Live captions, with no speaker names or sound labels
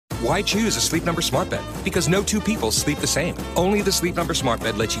Why choose a Sleep Number smart bed? Because no two people sleep the same. Only the Sleep Number smart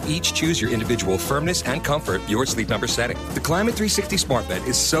bed lets you each choose your individual firmness and comfort, your Sleep Number setting. The Climate 360 smart bed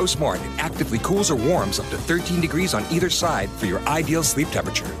is so smart it actively cools or warms up to 13 degrees on either side for your ideal sleep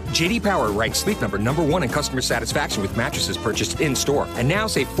temperature. JD Power ranks Sleep Number #1 in customer satisfaction with mattresses purchased in-store. And now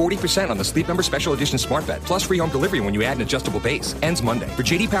save 40% on the Sleep Number Special Edition smart bed, plus free home delivery when you add an adjustable base. Ends Monday. For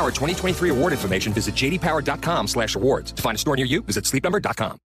JD Power 2023 award information, visit jdpower.com/awards. To find a store near you, visit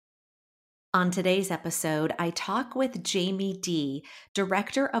sleepnumber.com. On today's episode, I talk with Jamie D.,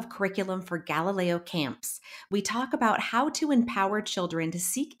 Director of Curriculum for Galileo Camps. We talk about how to empower children to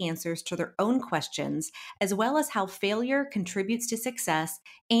seek answers to their own questions, as well as how failure contributes to success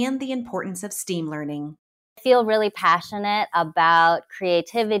and the importance of STEAM learning. I feel really passionate about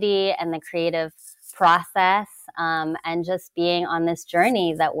creativity and the creative process, and just being on this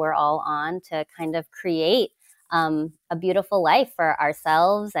journey that we're all on to kind of create a beautiful life for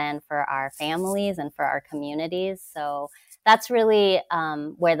ourselves and for our families and for our communities. So that's really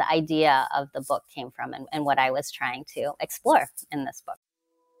where the idea of the book came from and what I was trying to explore in this book.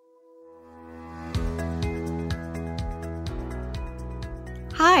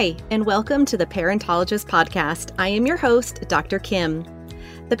 Hi, and welcome to the Parentologist Podcast. I am your host, Dr. Kim.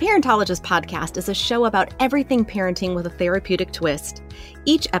 The Parentologist Podcast is a show about everything parenting with a therapeutic twist.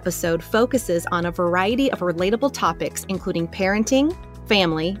 Each episode focuses on a variety of relatable topics, including parenting,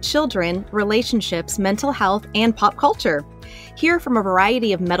 family, children, relationships, mental health, and pop culture. Hear from a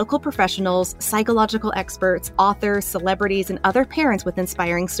variety of medical professionals, psychological experts, authors, celebrities, and other parents with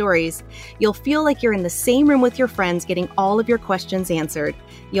inspiring stories. You'll feel like you're in the same room with your friends getting all of your questions answered.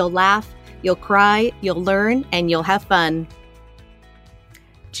 You'll laugh, you'll cry, you'll learn, and you'll have fun.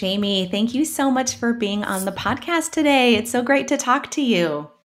 Jamie, thank you so much for being on the podcast today. It's so great to talk to you.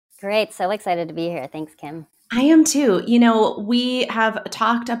 Great. So excited to be here. Thanks, Kim. I am too. You know, we have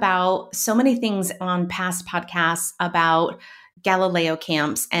talked about so many things on past podcasts about Galileo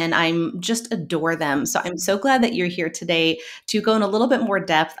camps, and I'm just adore them. So I'm so glad that you're here today to go in a little bit more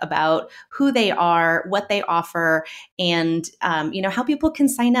depth about who they are, what they offer, and how people can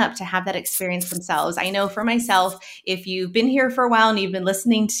sign up to have that experience themselves. I know for myself, if you've been here for a while and you've been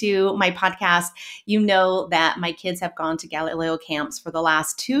listening to my podcast, you know that my kids have gone to Galileo camps for the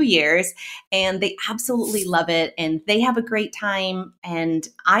last 2 years, and they absolutely love it, and they have a great time. And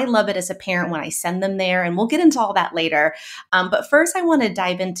I love it as a parent when I send them there, and we'll get into all that later. But first, I want to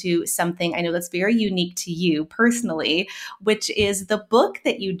dive into something I know that's very unique to you personally, which is the book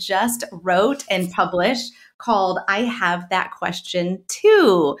that you just wrote and published called I Have That Question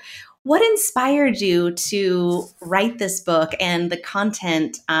Too. What inspired you to write this book and the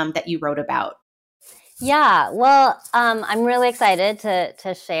content that you wrote about? Yeah, well, I'm really excited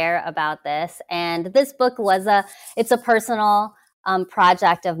to share about this. And this book it's a personal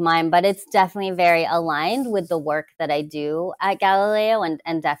project of mine, but it's definitely very aligned with the work that I do at Galileo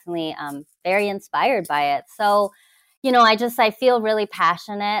and definitely very inspired by it. So, I feel really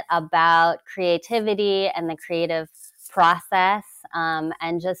passionate about creativity and the creative process,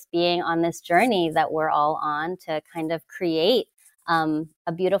 and just being on this journey that we're all on to kind of create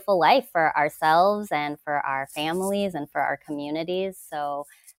a beautiful life for ourselves and for our families and for our communities. So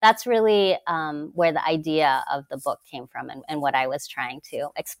that's really where the idea of the book came from and what I was trying to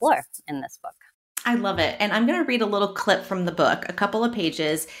explore in this book. I love it. And I'm going to read a little clip from the book, a couple of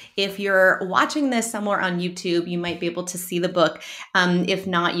pages. If you're watching this somewhere on YouTube, you might be able to see the book. If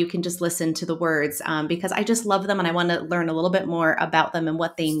not, you can just listen to the words because I just love them and I want to learn a little bit more about them and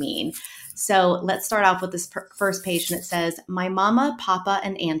what they mean. So let's start off with this first page, and it says, "My mama, papa,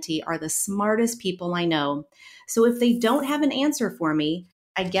 and auntie are the smartest people I know. So if they don't have an answer for me,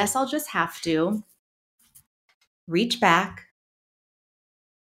 I guess I'll just have to reach back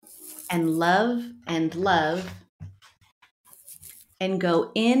and love and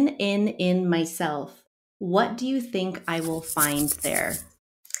go in myself. What do you think I will find there?"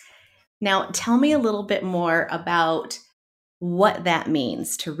 Now, tell me a little bit more about what that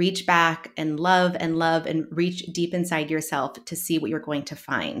means to reach back and love and reach deep inside yourself to see what you're going to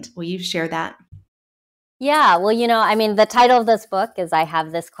find. Will you share that? Yeah, well, the title of this book is I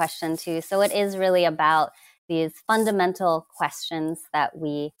Have This Question Too. So it is really about these fundamental questions that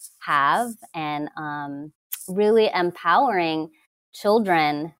we have and really empowering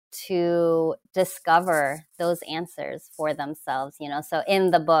children to discover those answers for themselves. So in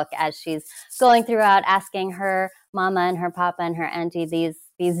the book, as she's going throughout asking her mama and her papa and her auntie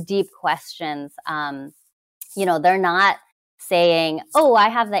these deep questions, they're not saying, "Oh, I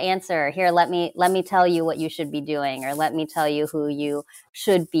have the answer. Here, let me tell you what you should be doing, or let me tell you who you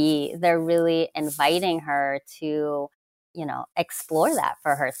should be." They're really inviting her to explore that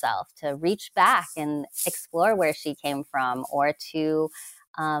for herself, to reach back and explore where she came from, or to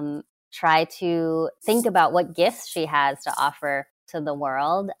try to think about what gifts she has to offer to the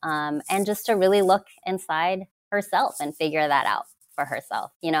world, and just to really look inside herself and figure that out for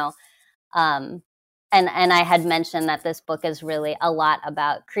herself, and I had mentioned that this book is really a lot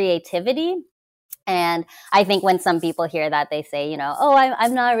about creativity. And I think when some people hear that, they say, oh,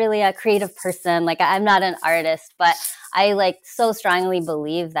 I'm not really a creative person. Like, I'm not an artist. But I so strongly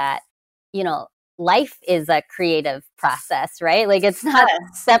believe that, life is a creative process, right? Like, it's not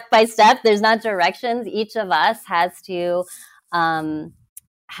step by step. There's not directions. Each of us has to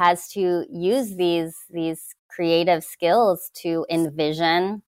use these creative skills to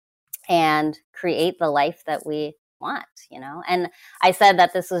envision and create the life that we want, And I said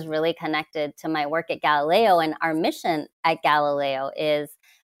that this was really connected to my work at Galileo, and our mission at Galileo is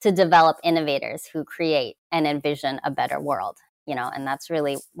to develop innovators who create and envision a better world, and that's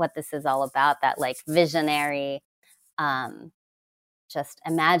really what this is all about, that visionary, just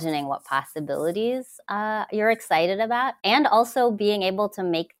imagining what possibilities you're excited about, and also being able to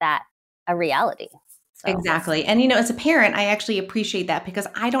make that a reality. So. Exactly. And, as a parent, I actually appreciate that because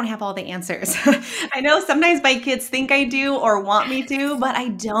I don't have all the answers. I know sometimes my kids think I do or want me to, but I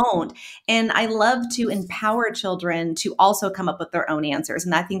don't. And I love to empower children to also come up with their own answers.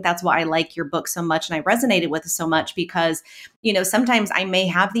 And I think that's why I like your book so much. And I resonated with it so much because, sometimes I may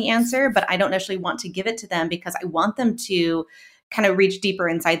have the answer, but I don't necessarily want to give it to them because I want them to kind of reach deeper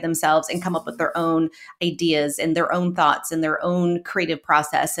inside themselves and come up with their own ideas and their own thoughts and their own creative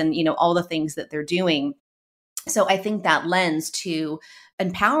process and, all the things that they're doing. So I think that lends to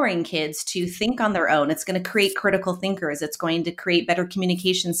empowering kids to think on their own. It's going to create critical thinkers. It's going to create better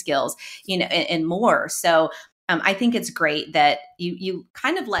communication skills, and more. So I think it's great that you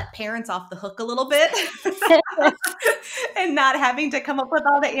kind of let parents off the hook a little bit and not having to come up with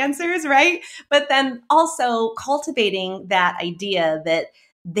all the answers, right? But then also cultivating that idea that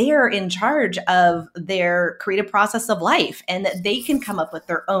they're in charge of their creative process of life and that they can come up with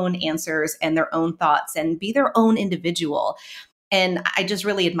their own answers and their own thoughts and be their own individual. And I just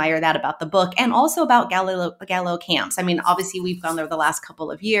really admire that about the book and also about Galileo camps. I mean, obviously we've gone there the last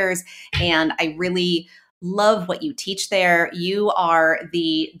couple of years and I really love what you teach there. You are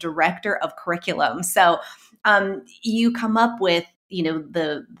the director of curriculum. So you come up with,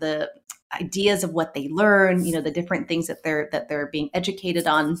 the ideas of what they learn, the different things that they're being educated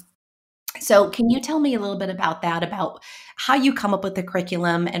on. So can you tell me a little bit about that, about how you come up with the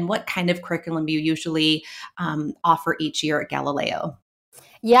curriculum and what kind of curriculum you usually offer each year at Galileo?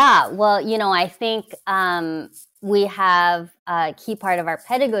 Yeah, well, I think we have a key part of our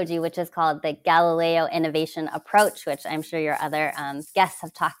pedagogy, which is called the Galileo Innovation Approach, which I'm sure your other guests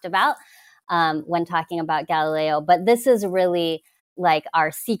have talked about when talking about Galileo. But this is really like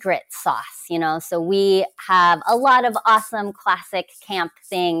our secret sauce, So we have a lot of awesome classic camp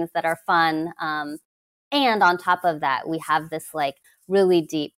things that are fun. And on top of that, we have this really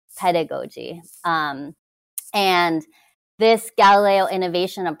deep pedagogy. And this Galileo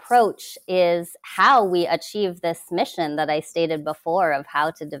innovation approach is how we achieve this mission that I stated before of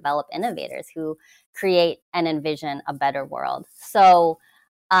how to develop innovators who create and envision a better world. So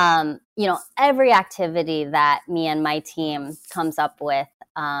every activity that me and my team comes up with,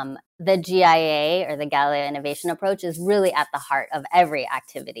 the GIA or the Galileo Innovation Approach is really at the heart of every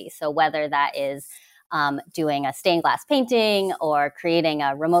activity. So whether that is doing a stained glass painting or creating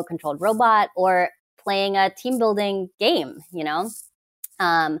a remote controlled robot or playing a team building game,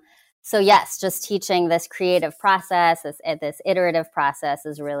 So yes, just teaching this creative process, this iterative process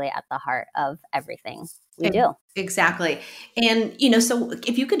is really at the heart of everything we do. Exactly. And, so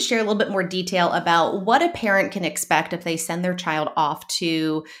if you could share a little bit more detail about what a parent can expect if they send their child off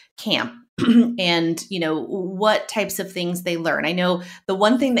to camp and, what types of things they learn. I know the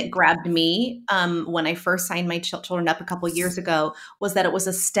one thing that grabbed me when I first signed my children up a couple of years ago was that it was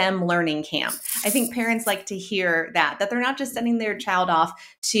a STEM learning camp. I think parents like to hear that they're not just sending their child off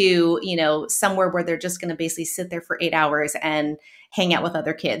to, somewhere where they're just going to basically sit there for 8 hours and hang out with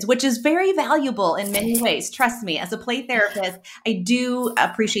other kids, which is very valuable in many ways. Trust me, as a play therapist, I do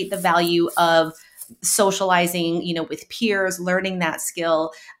appreciate the value of socializing, with peers, learning that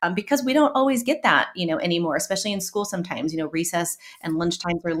skill, because we don't always get that, anymore, especially in school sometimes, recess and lunch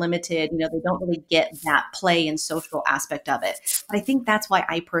times are limited, they don't really get that play and social aspect of it. But I think that's why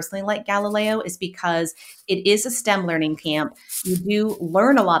I personally like Galileo is because it is a STEM learning camp. You do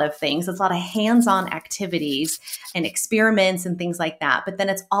learn a lot of things. It's a lot of hands-on activities and experiments and things like that. But then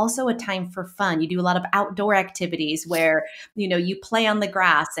it's also a time for fun. You do a lot of outdoor activities where, you play on the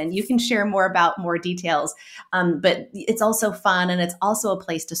grass, and you can share more details. But it's also fun and it's also a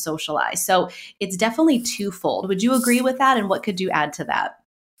place to socialize. So it's definitely twofold. Would you agree with that? And what could you add to that?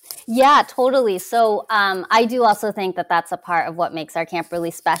 Yeah, totally. So I do also think that that's a part of what makes our camp really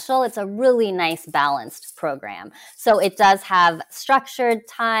special. It's a really nice balanced program. So it does have structured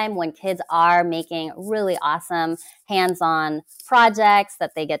time when kids are making really awesome hands-on projects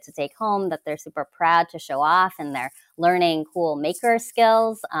that they get to take home, that they're super proud to show off, and they're learning cool maker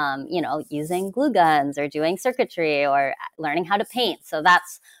skills, using glue guns or doing circuitry or learning how to paint. So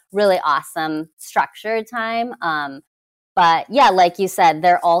that's really awesome structured time. But yeah, like you said,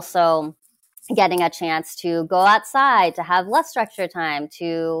 they're also getting a chance to go outside, to have less structured time,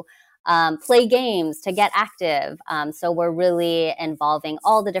 to play games, to get active. So we're really involving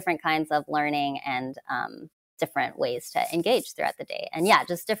all the different kinds of learning and different ways to engage throughout the day. And yeah,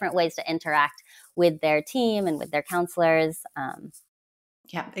 just different ways to interact with their team and with their counselors.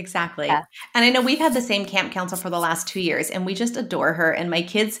 Yeah, exactly. Yeah. And I know we've had the same camp counselor for the last 2 years, and we just adore her, and my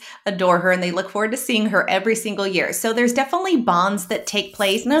kids adore her, and they look forward to seeing her every single year. So there's definitely bonds that take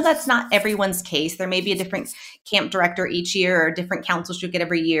place. No, that's not everyone's case. There may be a different camp director each year or different councils you get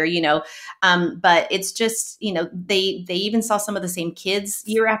every year, but it's just, they even saw some of the same kids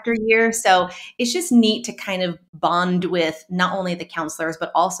year after year. So it's just neat to kind of bond with not only the counselors,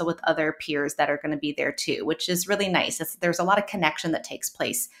 but also with other peers that are going to be there too, which is really nice. There's a lot of connection that takes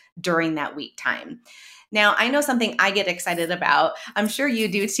place during that week time. Now, I know something I get excited about, I'm sure you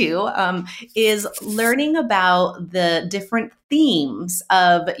do too, is learning about the different themes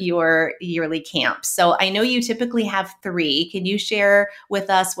of your yearly camp. So I know you typically have 3. Can you share with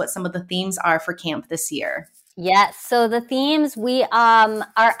us what some of the themes are for camp this year? Yes. So the themes we are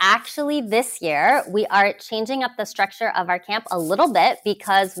actually this year, we are changing up the structure of our camp a little bit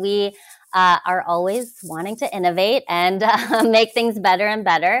because we are always wanting to innovate and make things better and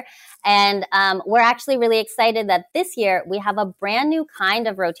better. And we're actually really excited that this year we have a brand new kind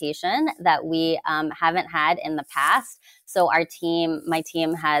of rotation that we haven't had in the past. So my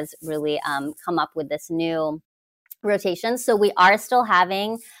team has really come up with this new rotation. So we are still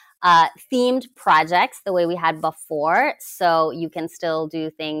having themed projects the way we had before. So you can still do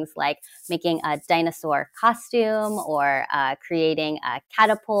things like making a dinosaur costume or creating a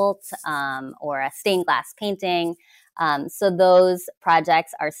catapult or a stained glass painting. So those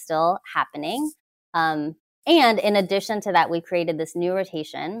projects are still happening. And in addition to that, we created this new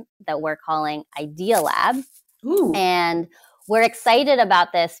rotation that we're calling Idea Lab. Ooh. And we're excited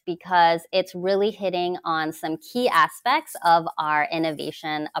about this because it's really hitting on some key aspects of our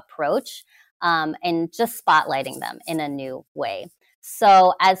innovation approach and just spotlighting them in a new way.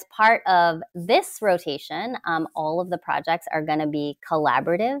 So as part of this rotation, all of the projects are going to be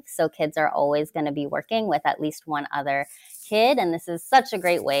collaborative. So kids are always going to be working with at least one other kid. And this is such a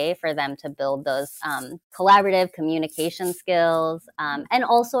great way for them to build those collaborative communication skills and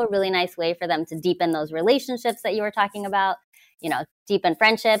also a really nice way for them to deepen those relationships that you were talking about. Deepen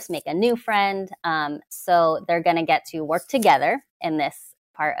friendships, make a new friend. So they're going to get to work together in this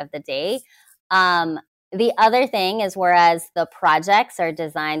part of the day. The other thing is, whereas the projects are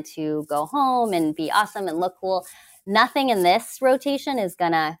designed to go home and be awesome and look cool, nothing in this rotation is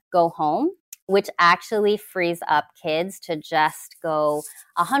going to go home, which actually frees up kids to just go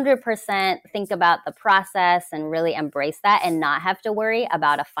 100%, think about the process and really embrace that and not have to worry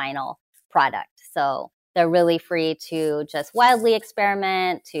about a final product. So they're really free to just wildly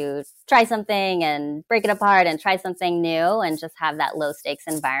experiment, to try something and break it apart and try something new and just have that low stakes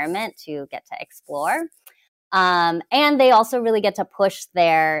environment to get to explore. And they also really get to push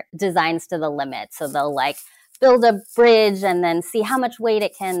their designs to the limit. So they'll build a bridge and then see how much weight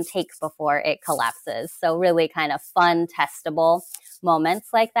it can take before it collapses. So really kind of fun, testable moments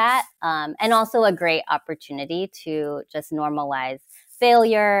like that. And also a great opportunity to just normalize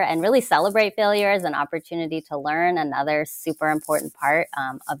failure and really celebrate failure as an opportunity to learn, another super important part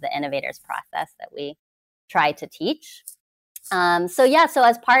of the innovators process that we try to teach. So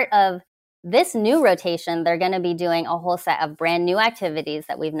as part of this new rotation, they're going to be doing a whole set of brand new activities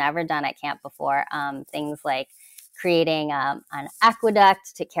that we've never done at camp before. Things like creating an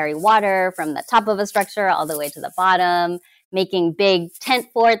aqueduct to carry water from the top of a structure all the way to the bottom, making big tent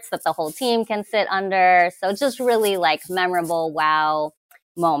forts that the whole team can sit under. So just really memorable wow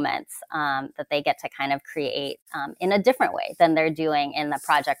moments that they get to kind of create in a different way than they're doing in the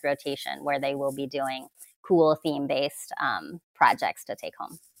project rotation, where they will be doing cool theme-based projects to take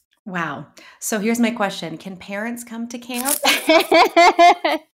home. Wow. So here's my question. Can parents come to camp?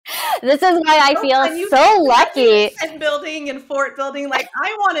 This is why I feel so lucky. And building and fort building, like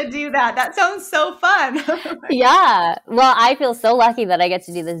I want to do that. That sounds so fun. Yeah. Well, I feel so lucky that I get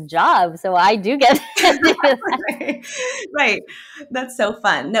to do this job. So I do get to do that. Right. That's so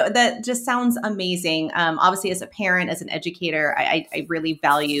fun. No, that just sounds amazing. Obviously, as a parent, as an educator, I really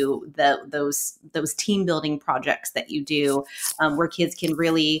value those team building projects that you do, where kids can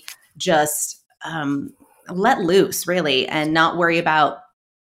really just let loose, really, and not worry about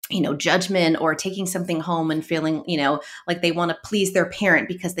judgment or taking something home and feeling, like they want to please their parent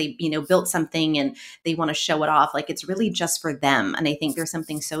because they, built something and they want to show it off. Like it's really just for them. And I think there's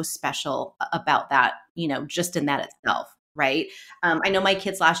something so special about that, just in that itself. Right. I know my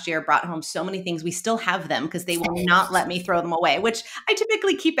kids last year brought home so many things. We still have them because they will not let me throw them away, which I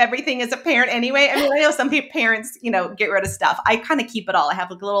typically keep everything as a parent anyway. I mean, I know some parents, get rid of stuff. I kind of keep it all. I have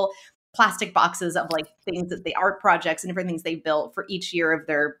like little plastic boxes of like things that the art projects and different things they built for each year of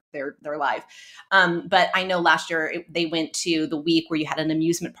their life. But I know last year they went to the week where you had an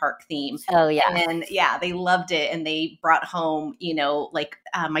amusement park theme. Oh yeah. And yeah, they loved it. And they brought home,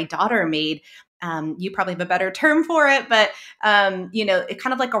 my daughter made, you probably have a better term for it, but, it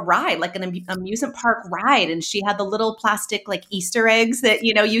kind of like a ride, like an amusement park ride. And she had the little plastic, like Easter eggs that,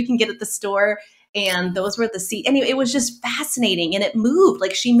 you can get at the store. And those were the seats. Anyway, it was just fascinating, and it moved.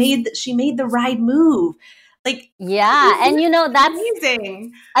 Like she made the ride move. Like yeah, and that's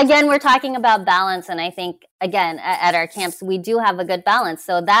amazing. Again, we're talking about balance, and I think again at our camps we do have a good balance.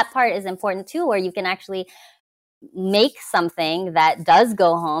 So that part is important too, where you can actually make something that does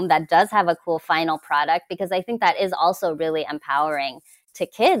go home, that does have a cool final product, because I think that is also really empowering to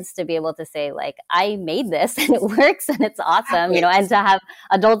kids to be able to say, like, I made this and it works and it's awesome, and to have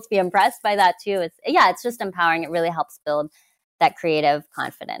adults be impressed by that too. It's just empowering. It really helps build that creative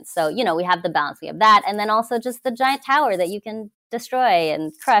confidence. So, we have the balance, we have that. And then also just the giant tower that you can destroy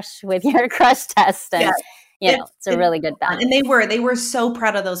and crush with your crush test. And, it's a really good balance. And they were so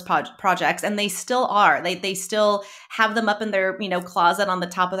proud of those projects, and they still are. They still have them up in their, closet, on the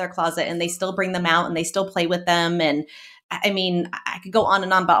top of their closet, and they still bring them out and they still play with them. And I mean, I could go on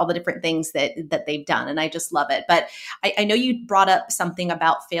and on about all the different things that they've done, and I just love it. But I know you brought up something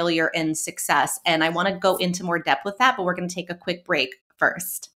about failure and success, and I want to go into more depth with that, but we're going to take a quick break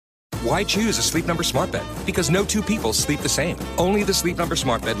first. Why choose a Sleep Number smart bed? Because no two people sleep the same. Only the Sleep Number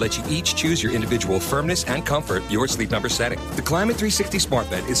smart bed lets you each choose your individual firmness and comfort, your Sleep Number setting. The Climate 360 smart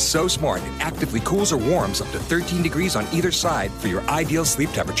bed is so smart it actively cools or warms up to 13 degrees on either side for your ideal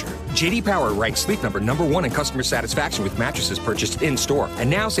sleep temperature. JD Power ranks Sleep Number #1 in customer satisfaction with mattresses purchased in-store. And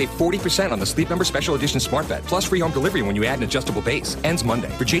now save 40% on the Sleep Number Special Edition smart bed, plus free home delivery when you add an adjustable base. Ends Monday.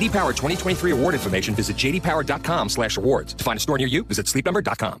 For JD Power 2023 award information, visit jdpower.com/awards. To find a store near you, visit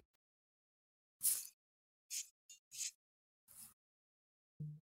sleepnumber.com.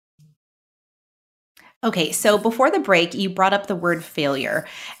 Okay, so before the break, you brought up the word failure.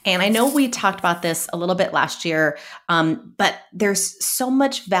 And I know we talked about this a little bit last year, but there's so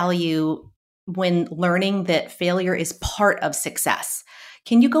much value when learning that failure is part of success.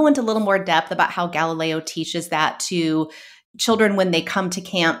 Can you go into a little more depth about how Galileo teaches that to children when they come to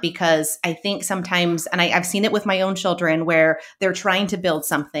camp? Because I think sometimes, and I've seen it with my own children, where they're trying to build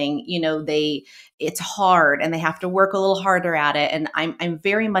something, it's hard and they have to work a little harder at it. And I'm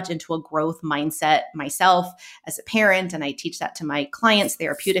very much into a growth mindset myself as a parent. And I teach that to my clients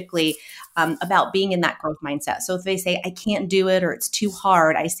therapeutically, about being in that growth mindset. So if they say, I can't do it, or it's too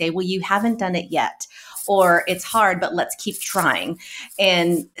hard, I say, well, you haven't done it yet. Or it's hard, but let's keep trying.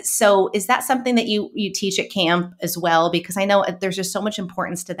 And so is that something that you teach at camp as well? Because I know there's just so much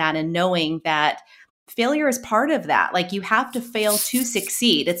importance to that, and knowing that failure is part of that. Like you have to fail to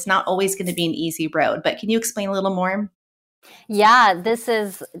succeed. It's not always going to be an easy road. But can you explain a little more? Yeah, this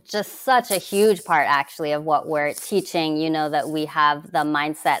is just such a huge part actually of what we're teaching. That we have the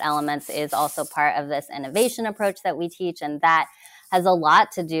mindset elements is also part of this innovation approach that we teach. And that has a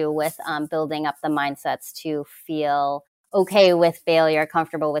lot to do with building up the mindsets to feel okay with failure,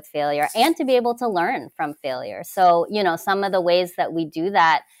 comfortable with failure, and to be able to learn from failure. So, some of the ways that we do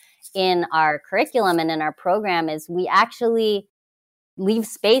that in our curriculum and in our program is we actually leave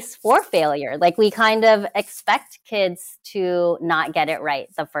space for failure. Like we kind of expect kids to not get it right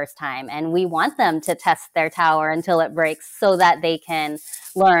the first time. And we want them to test their tower until it breaks so that they can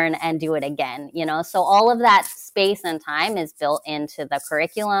learn and do it again, So all of that space and time is built into the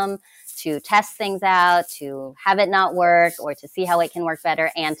curriculum to test things out, to have it not work, or to see how it can work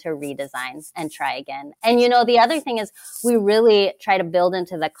better, and to redesign and try again. And, the other thing is we really try to build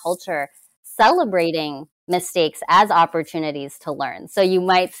into the culture celebrating mistakes as opportunities to learn. So you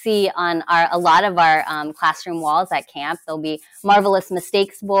might see on a lot of our classroom walls at camp, there'll be marvelous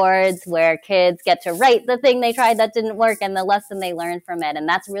mistakes boards where kids get to write the thing they tried that didn't work and the lesson they learned from it. And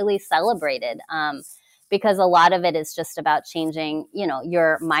that's really celebrated because a lot of it is just about changing,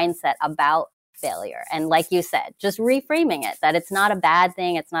 your mindset about failure. And like you said, just reframing it, that it's not a bad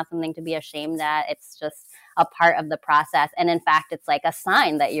thing. It's not something to be ashamed at. It's just a part of the process. And in fact, it's like a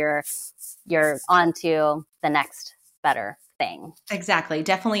sign that you're on to the next better thing. Exactly.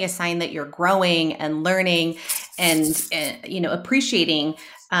 Definitely a sign that you're growing and learning and appreciating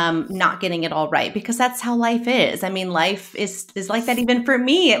not getting it all right, because that's how life is. I mean, life is like that even for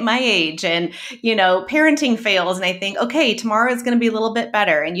me at my age, and, parenting fails and I think, okay, tomorrow is going to be a little bit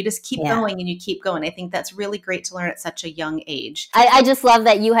better. And you just keep going and you keep going. I think that's really great to learn at such a young age. I just love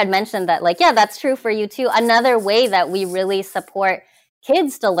that you had mentioned that, that's true for you too. Another way that we really support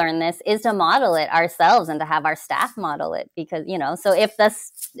kids to learn this is to model it ourselves and to have our staff model it, because, so if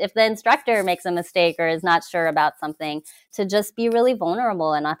the instructor makes a mistake or is not sure about something, to just be really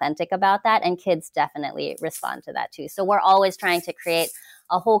vulnerable and authentic about that. And kids definitely respond to that too. So we're always trying to create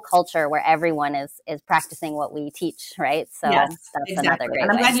a whole culture where everyone is practicing what we teach, right? So yes, that's exactly. Another great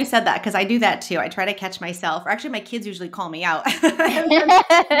And I'm way. glad you said that, because I do that too. I try to catch myself, or actually my kids usually call me out. And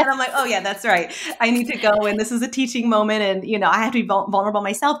I'm like, oh yeah, that's right. I need to go, and this is a teaching moment, and I have to be vulnerable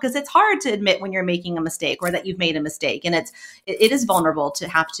myself, because it's hard to admit when you're making a mistake or that you've made a mistake, and it is vulnerable to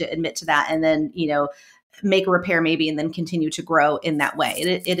have to admit to that, and then make a repair maybe, and then continue to grow in that way.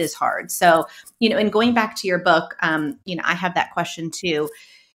 It is hard. So, and going back to your book, I have that question too.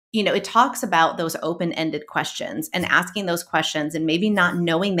 It talks about those open-ended questions and asking those questions and maybe not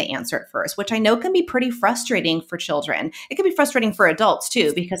knowing the answer at first, which I know can be pretty frustrating for children. It can be frustrating for adults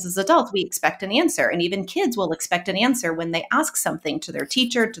too, because as adults, we expect an answer, and even kids will expect an answer when they ask something to their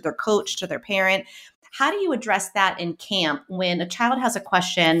teacher, to their coach, to their parent. How do you address that in camp when a child has a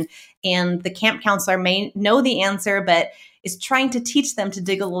question and the camp counselor may know the answer, but is trying to teach them to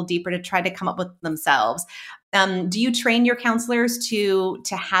dig a little deeper to try to come up with themselves? Do you train your counselors to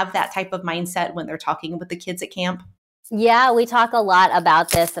have that type of mindset when they're talking with the kids at camp? Yeah, we talk a lot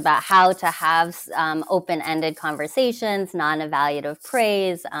about this, about how to have open-ended conversations, non-evaluative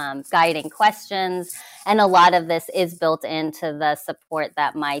praise, guiding questions. And a lot of this is built into the support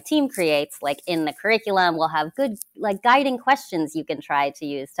that my team creates. Like in the curriculum, we'll have good guiding questions you can try to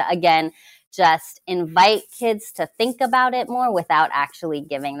use to, again, just invite kids to think about it more without actually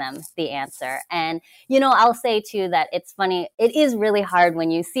giving them the answer. And, I'll say too that it's funny. It is really hard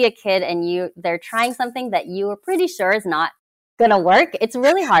when you see a kid and they're trying something that you are pretty sure is not going to work. It's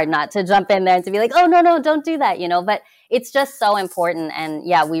really hard not to jump in there and to be like, oh, no, don't do that, but it's just so important. And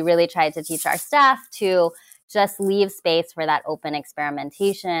yeah, we really try to teach our staff to just leave space for that open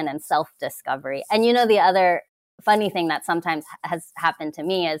experimentation and self-discovery. And, the other funny thing that sometimes has happened to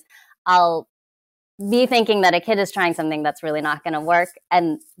me is I'll be thinking that a kid is trying something that's really not going to work,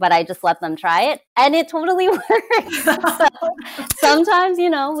 but I just let them try it, and it totally works. So sometimes,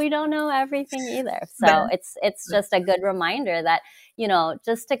 we don't know everything either. So it's just a good reminder that,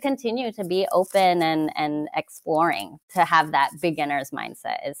 just to continue to be open and exploring, to have that beginner's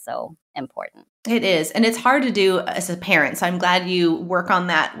mindset is so important. It is. And it's hard to do as a parent. So I'm glad you work on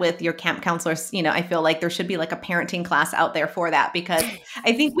that with your camp counselors. I feel like there should be like a parenting class out there for that, because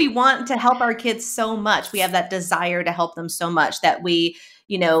I think we want to help our kids so much. We have that desire to help them so much that we,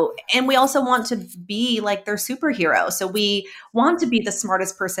 and we also want to be like their superhero. So we want to be the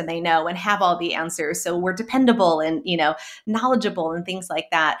smartest person they know and have all the answers. So we're dependable and, knowledgeable and things like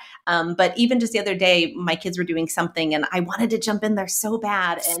that. But even just the other day, my kids were doing something and I wanted to jump in there so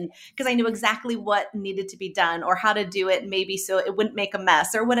bad. And because I knew exactly what needed to be done or how to do it, maybe so it wouldn't make a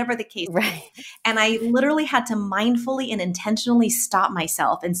mess or whatever the case. Right. And I literally had to mindfully and intentionally stop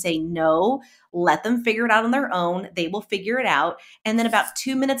myself and say, no, let them figure it out on their own. They will figure it out. And then about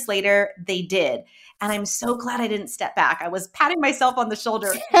 2 minutes later, they did. And I'm so glad I didn't step back. I was patting myself on the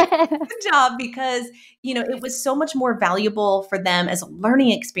shoulder. Good job, because, it was so much more valuable for them as a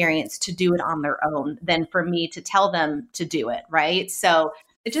learning experience to do it on their own than for me to tell them to do it. Right. So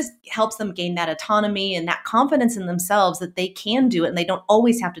it just helps them gain that autonomy and that confidence in themselves that they can do it and they don't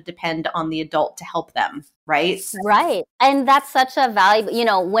always have to depend on the adult to help them. Right. Right. And that's such a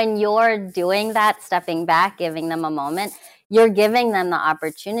valuable, when you're doing that, stepping back, giving them a moment, you're giving them the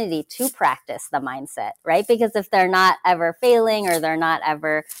opportunity to practice the mindset, right? Because if they're not ever failing or they're not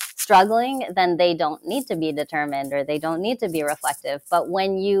ever struggling, then they don't need to be determined or they don't need to be reflective. But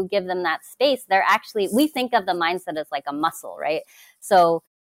when you give them that space, we think of the mindset as like a muscle, right? So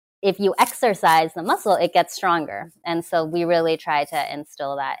if you exercise the muscle, it gets stronger. And so we really try to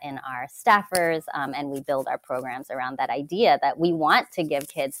instill that in our staffers, and we build our programs around that idea that we want to give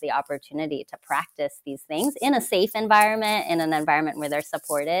kids the opportunity to practice these things in a safe environment, in an environment where they're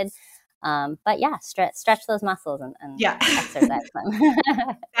supported. But yeah, stretch those muscles and Yeah. exercise them.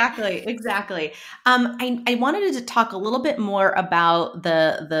 Exactly. I wanted to talk a little bit more about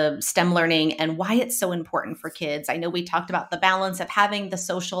the STEM learning and why it's so important for kids. I know we talked about the balance of having the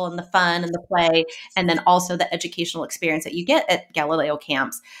social and the fun and the play, and then also the educational experience that you get at Galileo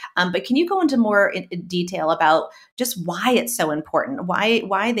camps. But can you go into more in detail about just why it's so important?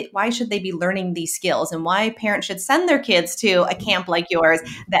 Why should they be learning these skills, and why parents should send their kids to a camp like yours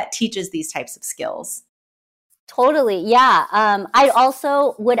that teaches these types of skills? Totally. Yeah. I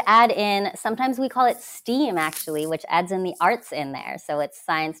also would add in, sometimes we call it STEAM actually, which adds in the arts in there. So it's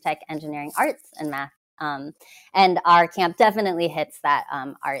science, tech, engineering, arts, and math. And our camp definitely hits that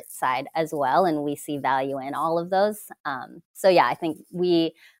art side as well. And we see value in all of those. So yeah, I think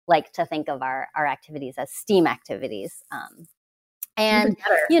we like to think of our activities as STEAM activities. And,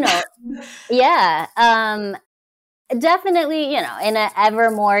 yeah. Definitely, in an ever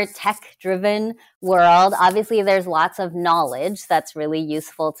more tech-driven world, obviously there's lots of knowledge that's really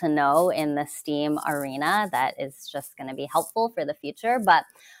useful to know in the STEAM arena that is just going to be helpful for the future. But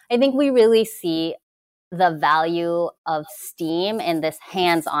I think we really see the value of STEAM in this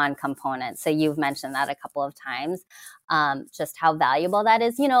hands-on component. So you've mentioned that a couple of times, just how valuable that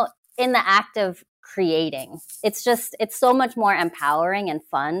is, in the act of creating. It's so much more empowering and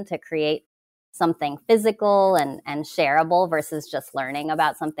fun to create something physical and shareable versus just learning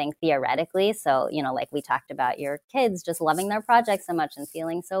about something theoretically. So, like we talked about your kids just loving their projects so much and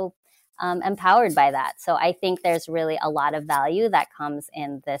feeling so empowered by that. So I think there's really a lot of value that comes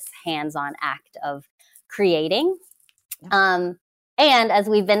in this hands-on act of creating. And as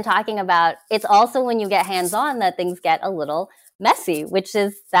we've been talking about, it's also when you get hands-on that things get a little messy,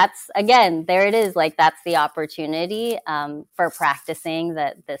 again, there it is. Like that's the opportunity for practicing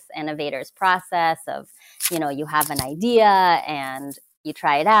this innovator's process of, you have an idea and you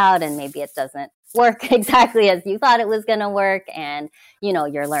try it out and maybe it doesn't work exactly as you thought it was going to work. And,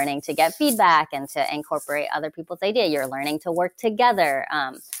 you're learning to get feedback and to incorporate other people's idea. You're learning to work together.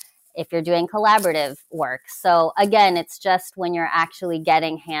 If you're doing collaborative work. So again, it's just when you're actually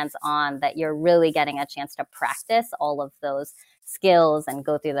getting hands-on that you're really getting a chance to practice all of those skills and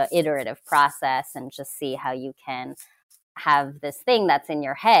go through the iterative process and just see how you can have this thing that's in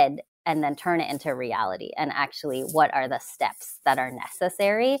your head and then turn it into reality. And actually, what are the steps that are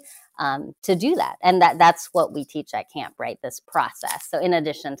necessary to do that? And that's what we teach at camp, right? This process. So in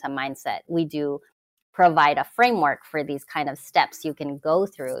addition to mindset, we do provide a framework for these kind of steps you can go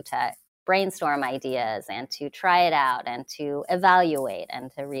through to brainstorm ideas and to try it out and to evaluate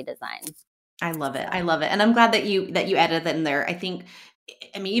and to redesign. I love it. And I'm glad that you added that in there.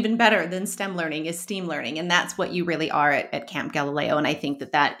 Even better than STEM learning is STEAM learning. And that's what you really are at Camp Galileo. And I think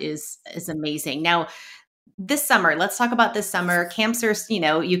that is amazing. Now, this summer, let's talk about this summer. Camps are,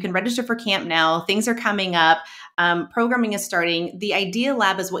 you can register for camp now. Things are coming up. Programming is starting. The Idea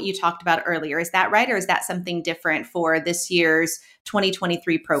Lab is what you talked about earlier. Is that right? Or is that something different for this year's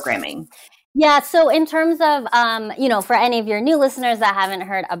 2023 programming? Yeah. So in terms of, for any of your new listeners that haven't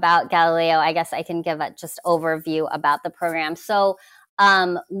heard about Galileo, I guess I can give a just overview about the program. So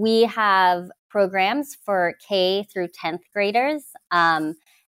we have programs for K through 10th graders.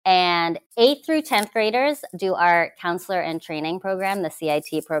 And 8th through 10th graders do our counselor and training program, the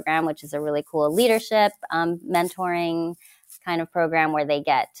CIT program, which is a really cool leadership mentoring kind of program where they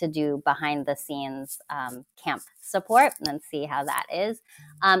get to do behind the scenes camp support and see how that is.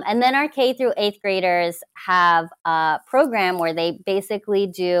 And then our K through 8th graders have a program where they basically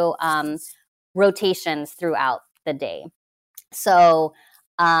do rotations throughout the day. So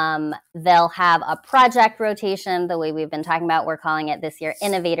they'll have a project rotation, the way we've been talking about. We're calling it this year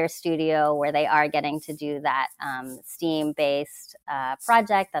Innovator Studio, where they are getting to do that STEAM-based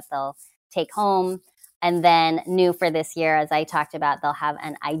project that they'll take home. And then new for this year, as I talked about, they'll have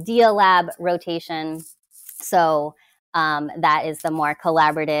an Idea Lab rotation. So that is the more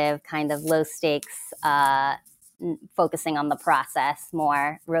collaborative, kind of low stakes, focusing on the process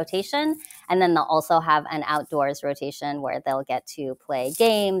more rotation. And then they'll also have an outdoors rotation where they'll get to play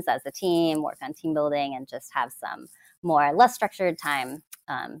games as a team, work on team building, and just have some more less structured time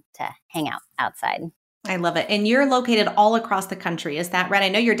to hang out outside. I love it. And you're located all across the country. Is that right? I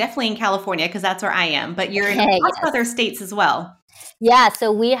know you're definitely in California because that's where I am, but you're in lots of other states as well. Yeah.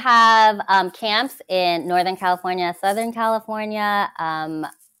 So we have camps in Northern California, Southern California,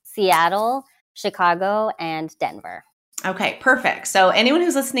 Seattle, Chicago, and Denver. Okay, perfect. So anyone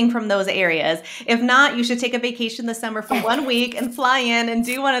who's listening from those areas, if not, you should take a vacation this summer for 1 week and fly in and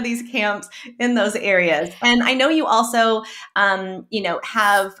do one of these camps in those areas. And I know you also,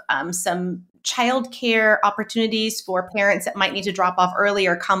 have some childcare opportunities for parents that might need to drop off early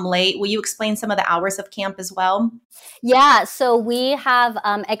or come late. Will you explain some of the hours of camp as well? Yeah, so we have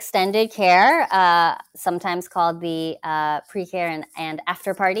extended care, sometimes called the pre-care and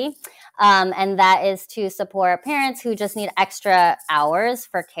after party. And that is to support parents who just need extra hours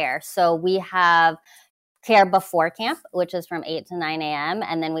for care. So we have care before camp, which is from 8 to 9 a.m.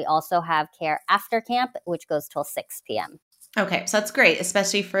 And then we also have care after camp, which goes till 6 p.m. Okay, so that's great,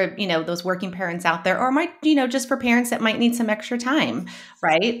 especially for, those working parents out there, or just for parents that might need some extra time,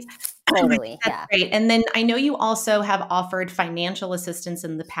 right? Totally, That's yeah. great. And then I know you also have offered financial assistance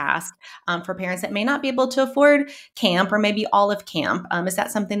in the past for parents that may not be able to afford camp or maybe all of camp. Is that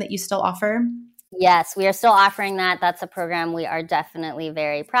something that you still offer? Yes, we are still offering that. That's a program we are definitely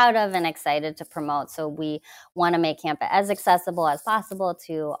very proud of and excited to promote. So we want to make camp as accessible as possible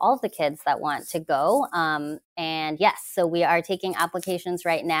to all of the kids that want to go. And yes, so we are taking applications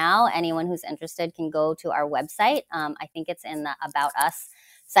right now. Anyone who's interested can go to our website. I think it's in the About Us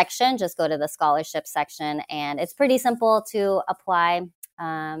section. Just go to the scholarship section, and it's pretty simple to apply.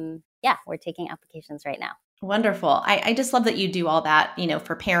 We're taking applications right now. Wonderful. I just love that you do all that,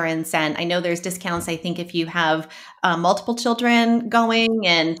 for parents. And I know there's discounts, I think, if you have multiple children going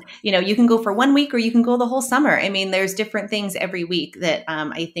and, you can go for 1 week or you can go the whole summer. I mean, there's different things every week that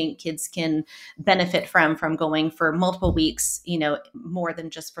I think kids can benefit from going for multiple weeks, more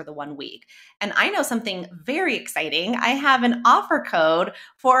than just for the 1 week. And I know something very exciting. I have an offer code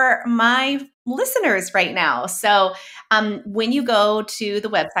for my listeners right now. So when you go to the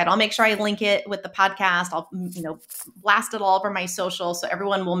website, I'll make sure I link it with the podcast. I'll, blast it all over my social so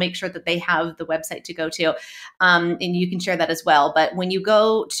everyone will make sure that they have the website to go to. And you can share that as well. But when you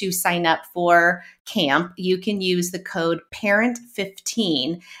go to sign up for camp, you can use the code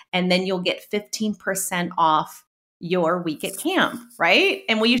PARENT15 and then you'll get 15% off your week at camp, right?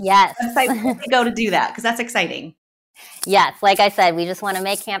 And will you Yes. website go to do that? Because that's exciting. Yes, like I said, we just want to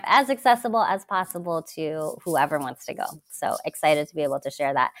make camp as accessible as possible to whoever wants to go. So excited to be able to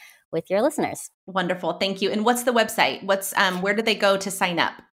share that with your listeners. Wonderful. Thank you. And what's the website? Where do they go to sign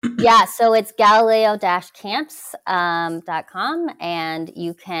up? Yeah, so it's galileo-camps.com, and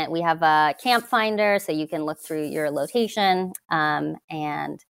we have a camp finder, so you can look through your location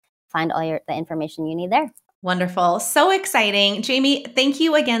and find all the information you need there. Wonderful. So exciting. Jamie, thank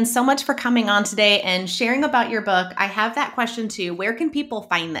you again so much for coming on today and sharing about your book. I have that question too. Where can people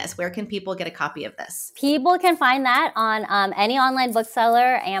find this? Where can people get a copy of this? People can find that on any online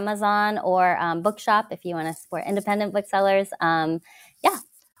bookseller, Amazon, or Bookshop if you want to support independent booksellers.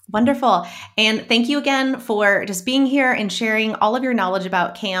 Wonderful. And thank you again for just being here and sharing all of your knowledge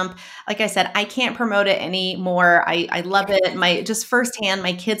about camp. Like I said, I can't promote it anymore. I love it. Just firsthand,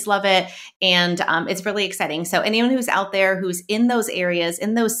 my kids love it. And it's really exciting. So anyone who's out there who's in those areas,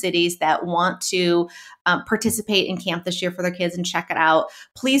 in those cities that want to participate in camp this year for their kids and check it out,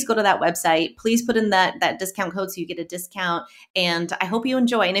 please go to that website. Please put in that discount code so you get a discount. And I hope you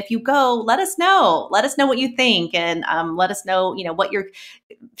enjoy. And if you go, let us know. Let us know what you think. And let us know,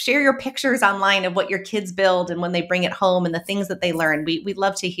 share your pictures online of what your kids build and when they bring it home and the things that they learn. We'd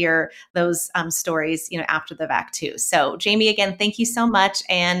love to hear those stories, after the VAC too. So Jamie, again, thank you so much.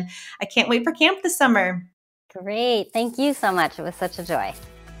 And I can't wait for camp this summer. Great. Thank you so much. It was such a joy.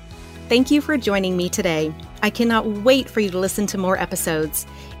 Thank you for joining me today. I cannot wait for you to listen to more episodes.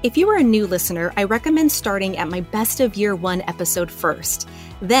 If you are a new listener, I recommend starting at my Best of Year One episode first.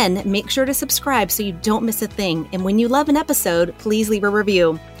 Then make sure to subscribe so you don't miss a thing. And when you love an episode, please leave a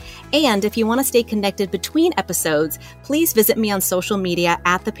review. And if you want to stay connected between episodes, please visit me on social media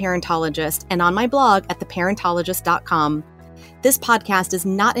at The Parentologist and on my blog at theparentologist.com. This podcast is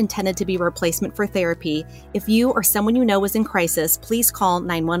not intended to be a replacement for therapy. If you or someone you know is in crisis, please call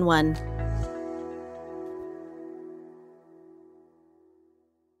 911.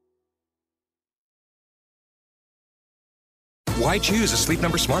 Why choose a Sleep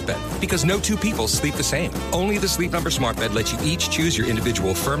Number smart bed? Because no two people sleep the same. Only the Sleep Number smart bed lets you each choose your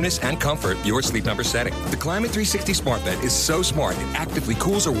individual firmness and comfort, your Sleep Number setting. The Climate 360 smart bed is so smart it actively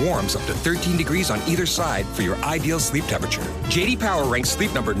cools or warms up to 13 degrees on either side for your ideal sleep temperature. J.D. Power ranks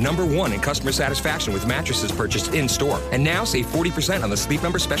Sleep Number #1 in customer satisfaction with mattresses purchased in-store. And now save 40% on the Sleep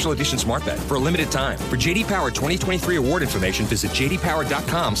Number Special Edition smart bed for a limited time. For J.D. Power 2023 award information, visit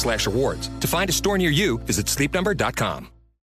jdpower.com/awards. To find a store near you, visit sleepnumber.com.